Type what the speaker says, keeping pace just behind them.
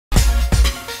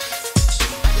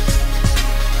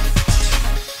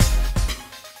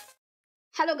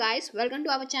Hello guys, welcome to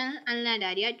our channel Unlearned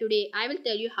Area. Today I will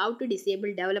tell you how to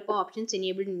disable developer options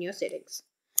enabled in your settings.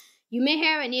 You may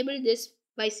have enabled this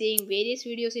by seeing various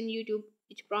videos in YouTube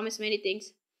which promise many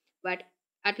things, but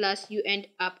at last you end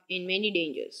up in many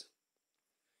dangers.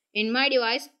 In my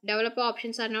device, developer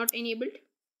options are not enabled,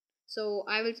 so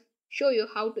I will show you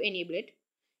how to enable it.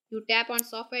 You tap on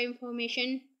software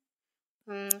information,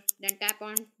 then tap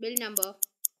on build number,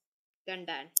 then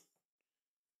done.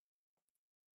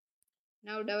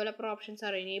 Now developer options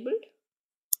are enabled.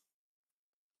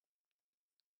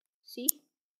 See,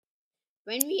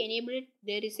 when we enable it,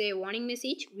 there is a warning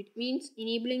message which means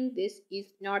enabling this is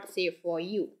not safe for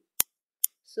you.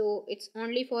 So it's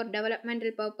only for developmental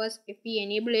purpose. If we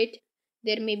enable it,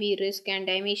 there may be risk and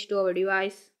damage to our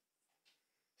device.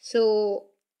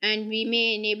 And we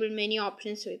may enable many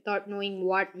options without knowing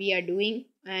what we are doing,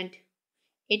 and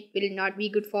it will not be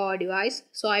good for our device.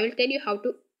 So I will tell you how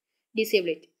to disable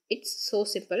it. It's so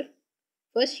simple.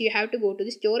 First, you have to go to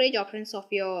the storage options of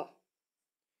your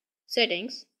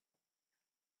settings.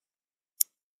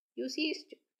 You see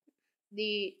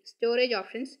the storage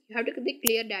options. You have to click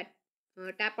clear data,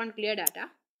 tap on clear data.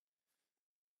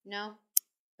 Now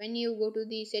when you go to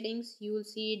the settings, you will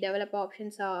see developer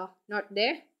options are not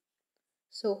there.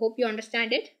 So hope you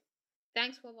understand it.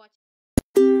 Thanks for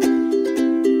watching.